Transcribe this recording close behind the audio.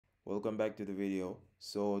Welcome back to the video.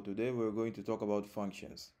 So today we're going to talk about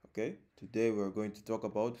functions. Okay, today we're going to talk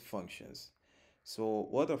about functions. So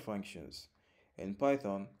what are functions? In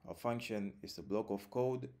Python, a function is a block of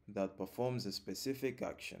code that performs a specific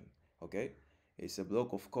action. Okay, it's a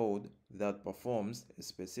block of code that performs a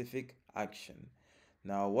specific action.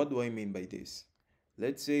 Now what do I mean by this?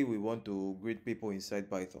 Let's say we want to greet people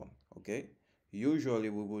inside Python. Okay,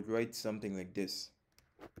 usually we would write something like this,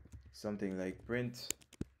 something like print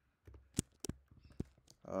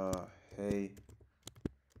uh, hey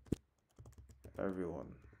everyone.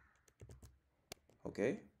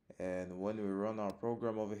 Okay, and when we run our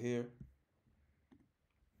program over here,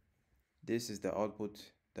 this is the output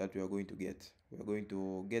that we are going to get. We are going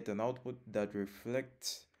to get an output that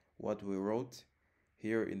reflects what we wrote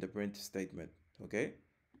here in the print statement.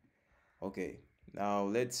 Okay, now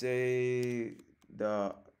let's say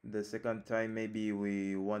the second time maybe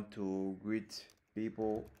we want to greet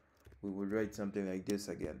people, we would write something like this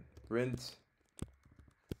again: print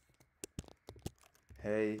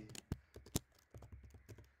hey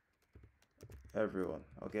everyone.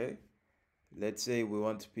 Okay, let's say we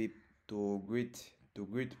want people to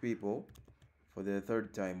greet people for the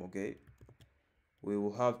third time. Okay, we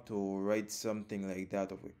will have to write something like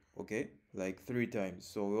that of it. Okay, like 3 times.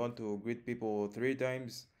 So we want to greet people 3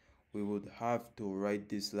 times, we would have to write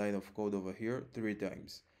this line of code over here 3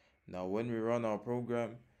 times. Now when we run our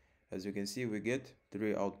program, as you can see, we get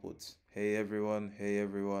 3 outputs: hey everyone, hey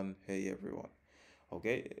everyone, hey everyone.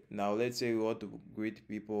 Okay, now let's say we want to greet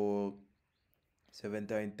people 7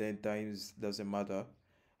 times, 10 times, doesn't matter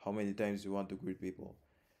how many times you want to greet people.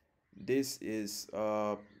 This is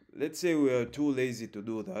let's say we are too lazy to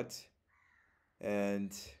do that,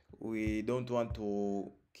 and we don't want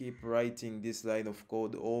to keep writing this line of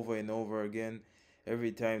code over and over again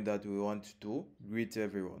every time that we want to greet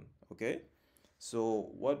everyone. Okay,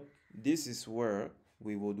 so what this is where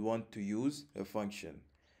we would want to use a function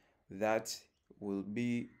that will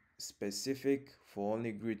be specific for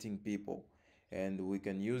only greeting people, and we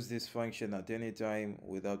can use this function at any time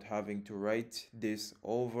without having to write this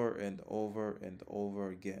over and over and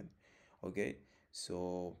over again. Okay,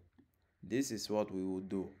 so this is what we will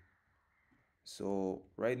do. So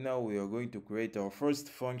right now we are going to create our first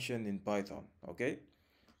function in Python. Okay,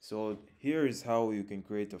 so here is how you can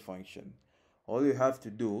create a function. All you have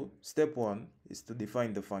to do, step one, is to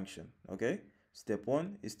define the function. Okay, step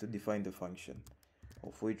one is to define the function,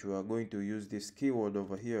 of which we are going to use this keyword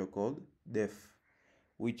over here called def,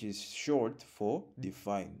 which is short for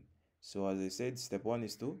define. So as I said, step one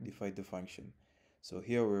is to define the function. So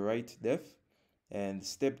here we write def, and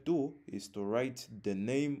step two is to write the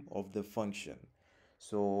name of the function.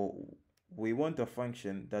 So we want a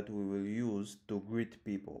function that we will use to greet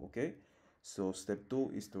people. Okay, so step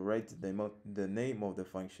two is to write the name of the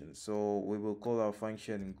function. So we will call our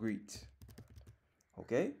function greet.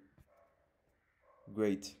 Okay,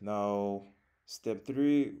 great. Now step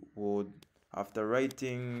three would, after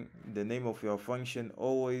writing the name of your function,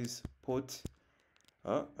 always put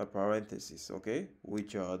a parenthesis, okay,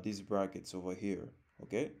 which are these brackets over here.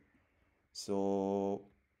 Okay, so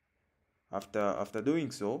after doing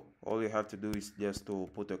so, all you have to do is just to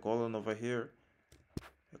put a colon over here,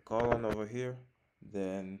 a colon over here,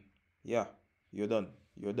 then yeah, you're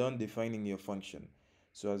done defining your function.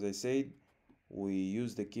 So as I said, we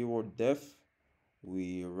use the keyword def,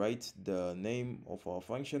 we write the name of our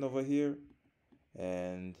function over here,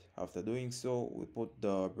 and after doing so, we put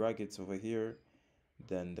the brackets over here,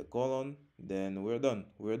 then the colon, then we're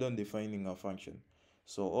done defining our function.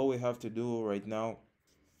 So all we have to do right now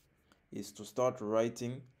is to start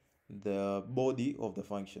writing the body of the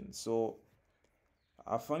function. So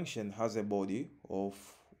a function has a body of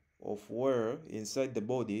where inside the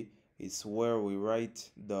body is where we write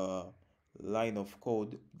the line of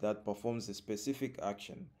code that performs a specific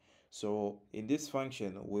action. So in this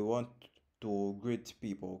function we want to greet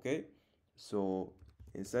people. Okay, so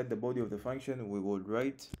inside the body of the function we would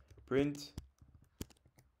write print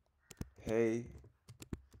hey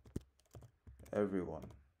everyone.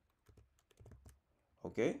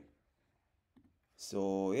 Okay,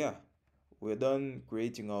 so yeah, we're done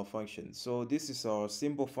creating our function. So this is our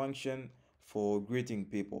simple function for greeting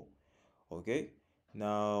people. Okay,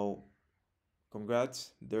 now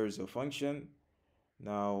congrats, there's a function.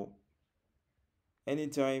 Now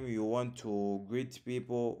anytime you want to greet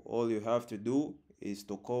people, all you have to do is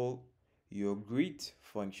to call your greet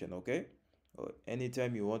function. Okay,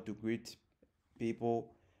 anytime you want to greet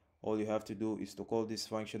people, all you have to do is to call this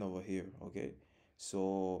function over here. Okay,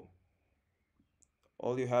 so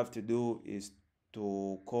all you have to do is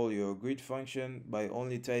to call your greet function by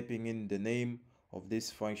only typing in the name of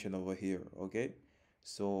this function over here. Okay,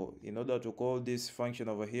 so in order to call this function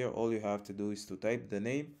over here, all you have to do is to type the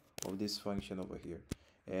name of this function over here.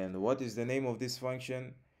 And what is the name of this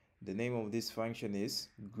function? The name of this function is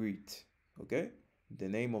greet. Okay, the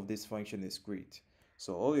name of this function is greet.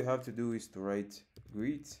 So all you have to do is to write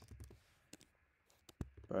greet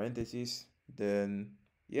parentheses, then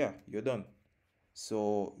yeah, you're done.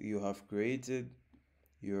 So you have created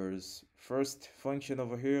your first function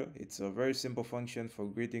over here. It's a very simple function for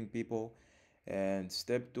greeting people. And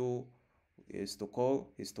step two is to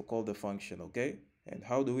call the function. Okay, and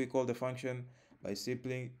how do we call the function? By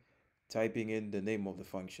simply typing in the name of the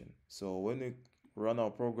function. So when we run our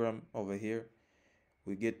program over here,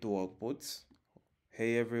 we get two outputs.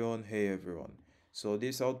 Hey everyone, hey everyone. So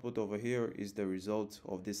this output over here is the result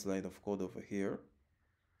of this line of code over here.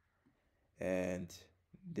 And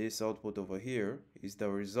this output over here is the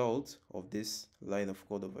result of this line of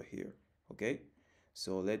code over here. Okay,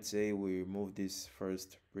 so let's say we remove this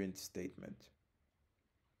first print statement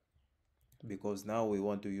because now we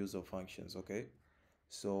want to use our functions. Okay,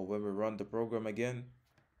 so when we run the program again,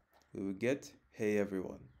 we will get hey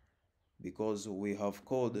everyone because we have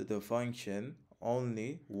called the function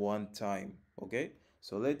only one time. Okay,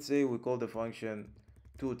 so let's say we call the function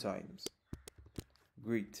two times,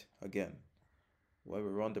 greet again. When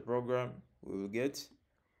we run the program, we will get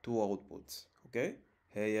two outputs. Okay,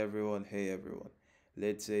 hey everyone, hey everyone.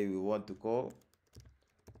 Let's say we want to call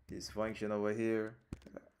this function over here,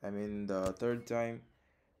 the third time.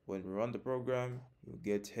 When we run the program, you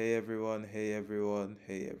get hey everyone, hey everyone,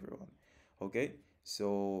 hey everyone. Okay,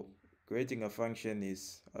 so creating a function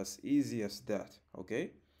is as easy as that.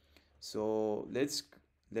 Okay, so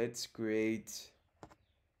let's create.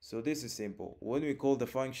 So this is simple. When we call the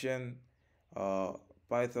function, uh,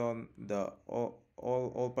 Python,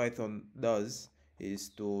 all Python does is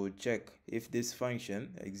to check if this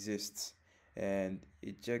function exists, and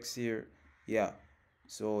it checks here. Yeah,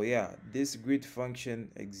 so yeah, this greet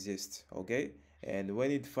function exists. Okay, and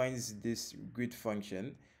when it finds this greet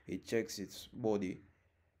function, it checks its body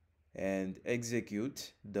and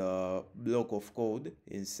execute the block of code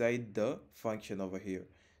inside the function over here.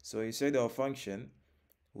 So inside our function,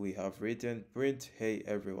 we have written print hey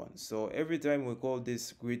everyone. So every time we call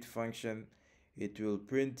this greet function, it will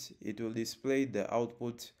display the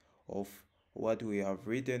output of what we have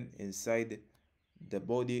written inside the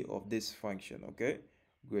body of this function. Okay,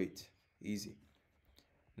 great, easy.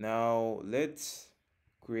 Now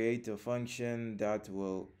create a function that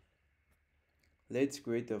will let's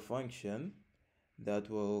create a function that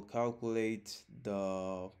will calculate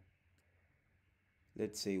the,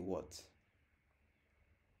 let's say what.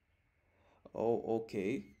 Oh,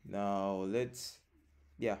 okay, now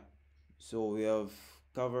yeah, so we have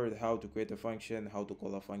covered how to create a function, how to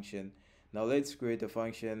call a function. Now let's create a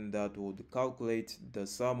function that would calculate the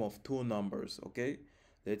sum of two numbers. Okay,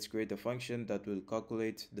 let's create a function that will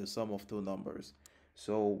calculate the sum of two numbers.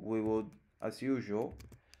 So we would, as usual,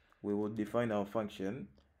 we would define our function,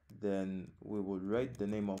 then we would write the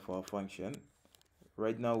name of our function.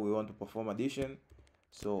 Right now we want to perform addition,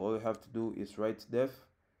 so all you have to do is write def,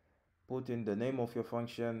 put in the name of your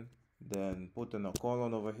function, then put in a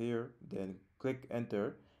colon over here, then click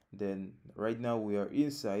enter. Then right now we are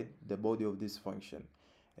inside the body of this function,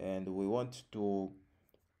 and we want to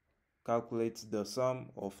calculate the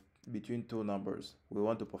sum of between two numbers. We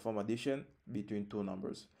want to perform addition between two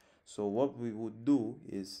numbers. So what we would do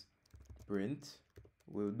is print,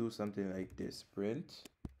 we'll do something like this, print,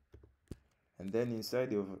 and then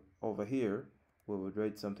inside of over here we would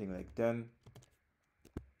write something like 10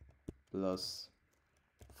 plus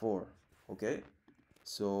 4. Okay,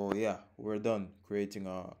 so yeah, we're done creating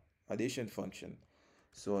a addition function.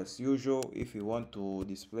 So as usual, if you want to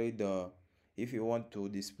display the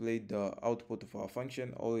output of our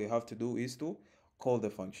function, all you have to do is to call the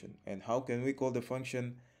function. And how can we call the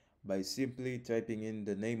function? By simply typing in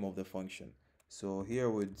the name of the function. So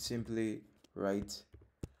here we'd simply write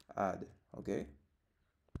add. Okay,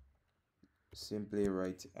 simply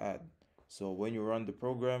write add. So when you run the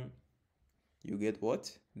program, you get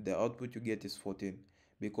what? The output you get is 14,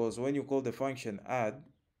 because when you call the function add,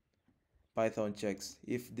 Python checks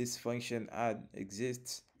if this function add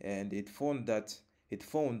exists, and it found that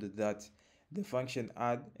the function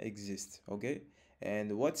add exists. Okay,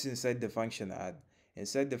 and what's inside the function add?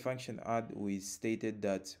 Inside the function add, we stated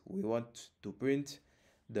that we want to print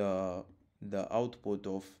the output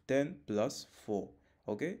of 10 plus 4.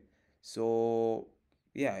 Okay, so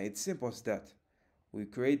yeah, it's simple as that. We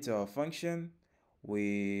create a function,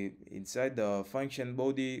 we inside the function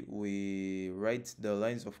body we write the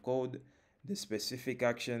lines of code, the specific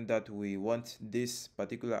action that we want this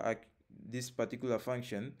particular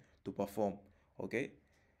function to perform. Okay,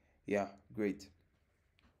 yeah, great.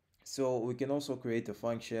 So we can also create a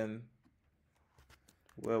function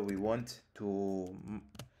where we want to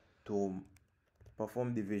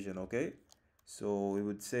perform division. Okay, so we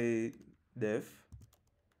would say def,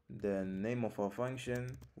 then name of our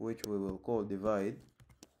function, which we will call divide,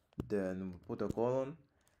 then put a colon,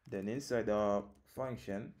 then inside our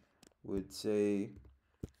function we'd say,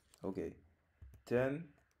 okay, 10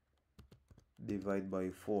 divide by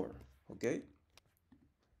 4. Okay,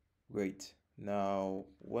 great. Now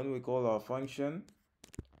when we call our function,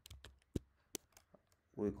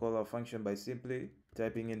 by simply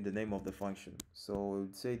typing in the name of the function. So we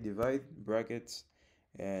would say divide brackets,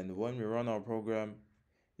 and when we run our program,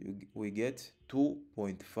 we get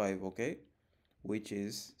 2.5. Okay, which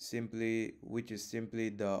is simply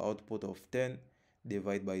the output of 10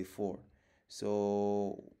 divided by 4.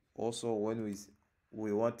 So also when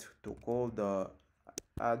we want to call the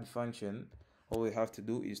add function, all we have to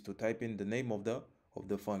do is to type in the name of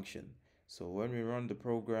the function. So when we run the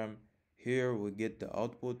program, here we get the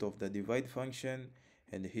output of the divide function,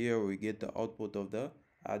 and here we get the output of the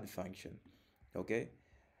add function. Okay,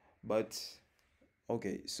 but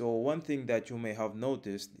okay, so one thing that you may have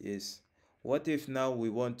noticed is, what if now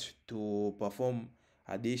we want to perform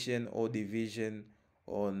addition or division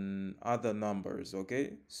on other numbers?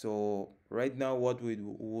 Okay, so right now what we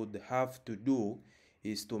would have to do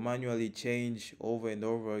is to manually change over and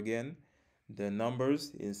over again the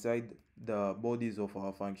numbers inside the bodies of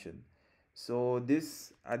our function. So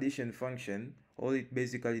this addition function, all it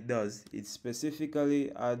basically does, it specifically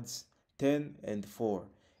adds 10 and 4.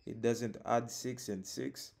 It doesn't add 6 and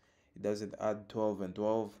 6. It doesn't add 12 and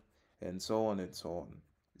 12, and so on and so on.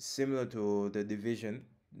 Similar to the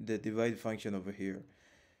divide function over here.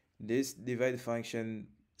 This divide function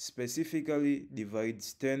specifically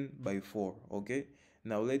divides 10 by 4. Okay,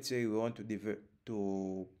 now let's say we want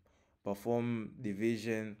to perform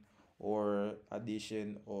division or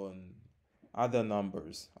addition on other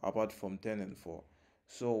numbers apart from 10 and 4.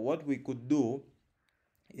 So what we could do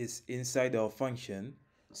is, inside our function,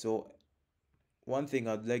 so one thing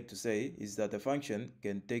I'd like to say is that a function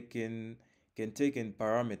can take in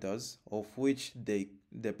parameters, of which the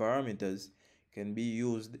parameters can be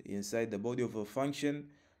used inside the body of a function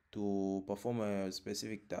to perform a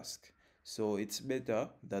specific task. So it's better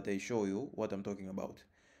that I show you what I'm talking about.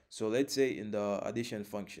 So let's say in the addition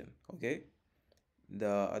function, okay,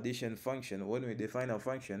 the addition function, when we define a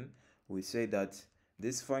function, we say that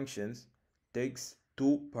this function takes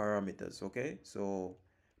two parameters. Okay, so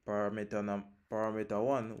parameter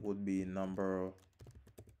 1 would be number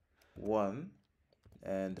 1,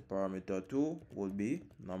 and parameter 2 would be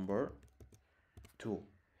number 2.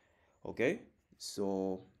 Okay,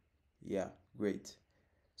 so yeah, great.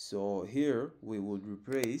 So here we would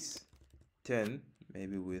replace 10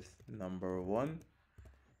 maybe with number 1,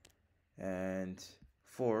 and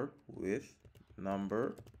 4 with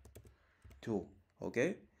number 2.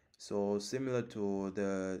 Okay, so similar to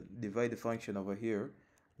the divide function over here,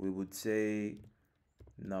 we would say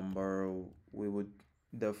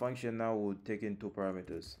the function now would take in two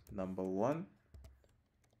parameters, number 1,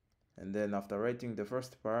 and then after writing the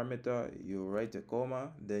first parameter, you write a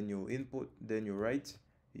comma, then you write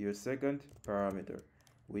your second parameter,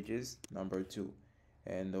 which is number 2.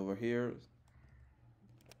 And over here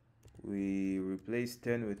we replace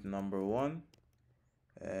 10 with number 1,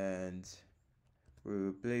 and we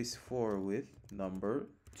replace 4 with number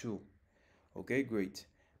 2. Okay, great.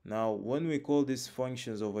 Now when we call these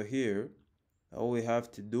functions over here, all we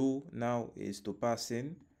have to do now is to pass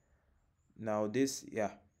in, now this,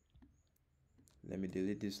 yeah, let me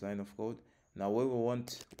delete this line of code. Now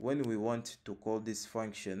when we want to call this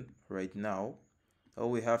function right now, all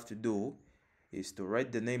we have to do is to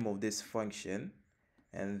write the name of this function,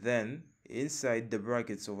 and then inside the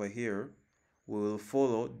brackets over here we will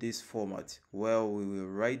follow this format, where we will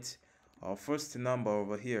write our first number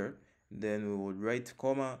over here, then we would write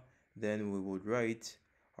comma, then we would write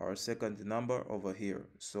our second number over here.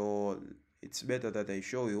 So it's better that I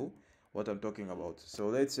show you what I'm talking about. So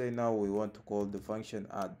let's say now we want to call the function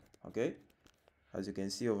add. Okay, as you can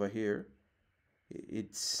see over here,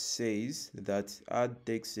 it says that add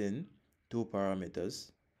takes in two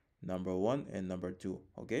parameters, number 1 and number 2.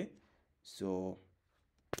 Okay, so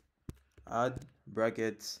add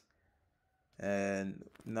brackets, and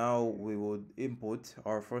now we would input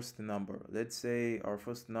our first number. Let's say our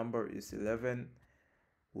first number is 11,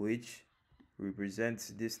 which represents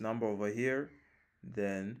this number over here.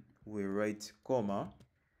 Then we write comma,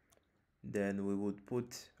 then we would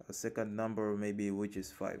put a second number maybe which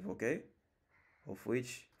is 5, okay, of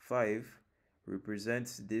which 5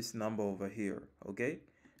 represents this number over here, okay.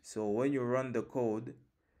 So when you run the code,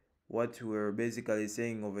 what we're basically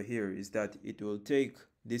saying over here is that it will take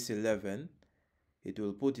this 11, it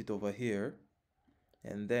will put it over here,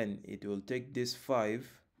 and then it will take this 5,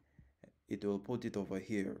 it will put it over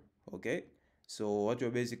here, okay. So what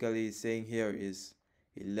you're basically saying here is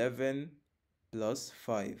 11 plus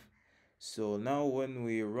 5. So now when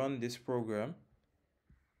we run this program,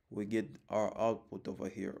 we get our output over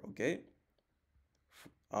here, okay.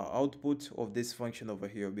 Our output of this function over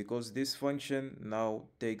here, because this function now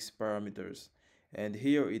takes parameters, and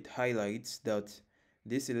here it highlights that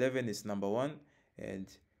this 11 is number 1 and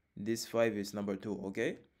this 5 is number 2,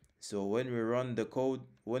 okay. So when we run the code,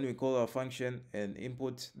 when we call our function and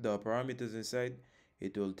input the parameters inside,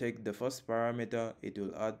 it will take the first parameter, it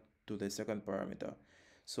will add to the second parameter.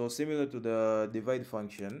 So similar to the divide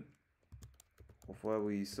function of where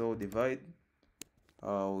we saw divide,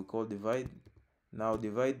 we call divide. Now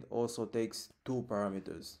divide also takes two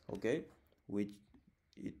parameters, okay, which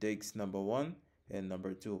it takes number 1 and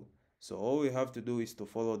number 2. So all we have to do is to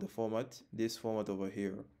follow the format, this format over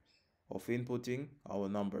here, of inputting our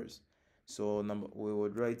numbers. So we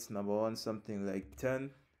would write number 1 something like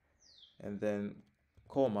 10, and then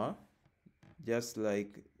comma, just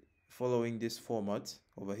like following this format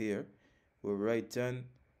over here, we'll write 10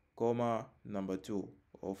 comma number 2,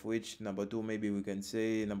 of which number 2, maybe we can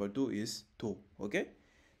say number 2 is 2, okay.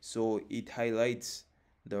 So it highlights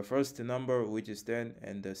the first number, which is 10,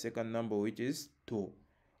 and the second number, which is 2,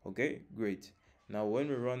 okay. Great. Now when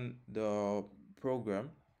we run the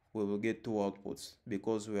program, we will get two outputs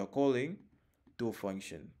because we are calling two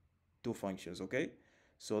functions, okay.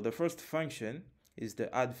 So the first function is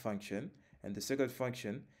the add function, and the second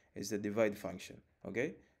function is the divide function,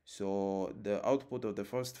 okay. So the output of the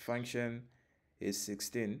first function is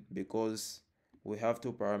 16 because we have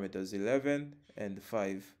two parameters, 11 and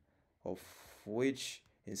 5, of which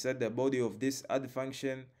inside the body of this add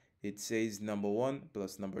function it says number 1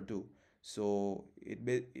 plus number 2. So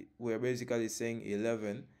we're basically saying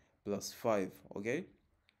 11 plus 5, okay.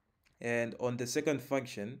 And on the second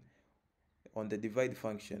function, on the divide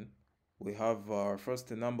function, we have our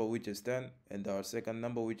first number, which is 10, and our second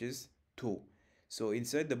number, which is 2. So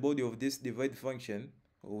inside the body of this divide function,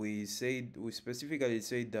 we specifically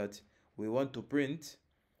said that we want to print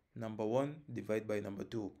number 1 divided by number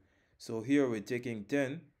 2. So here we're taking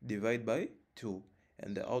 10 divided by 2,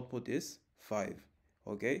 and the output is 5,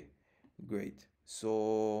 okay. Great.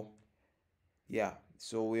 So yeah,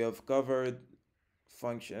 so we have covered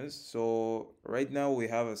functions. So right now we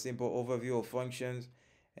have a simple overview of functions,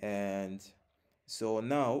 and so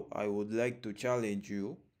now I would like to challenge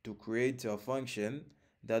you to create a function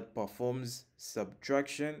that performs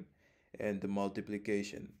subtraction and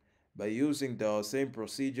multiplication by using the same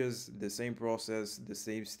procedures, the same process, the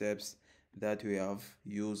same steps that we have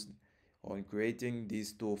used on creating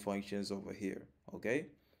these two functions over here, okay.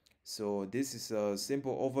 So this is a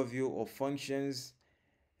simple overview of functions,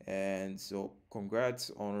 and so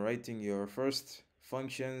congrats on writing your first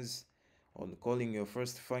functions, on calling your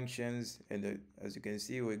first functions, and as you can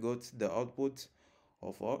see, we got the output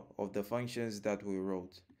of the functions that we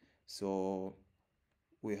wrote. So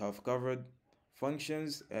we have covered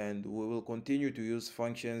functions, and we will continue to use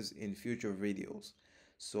functions in future videos.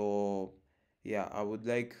 So yeah, I would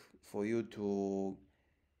like for you to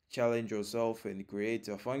challenge yourself and create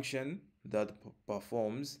a function that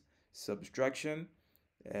performs subtraction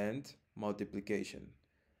and multiplication.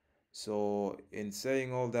 So in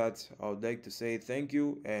saying all that, I would like to say thank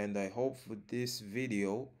you, and I hope this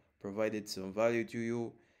video provided some value to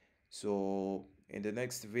you. So in the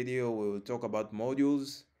next video, we will talk about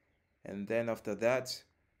modules, and then after that,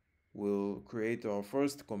 we'll create our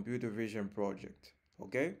first computer vision project.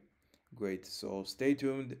 Okay? Great. So stay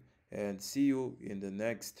tuned and see you in the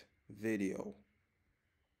next video.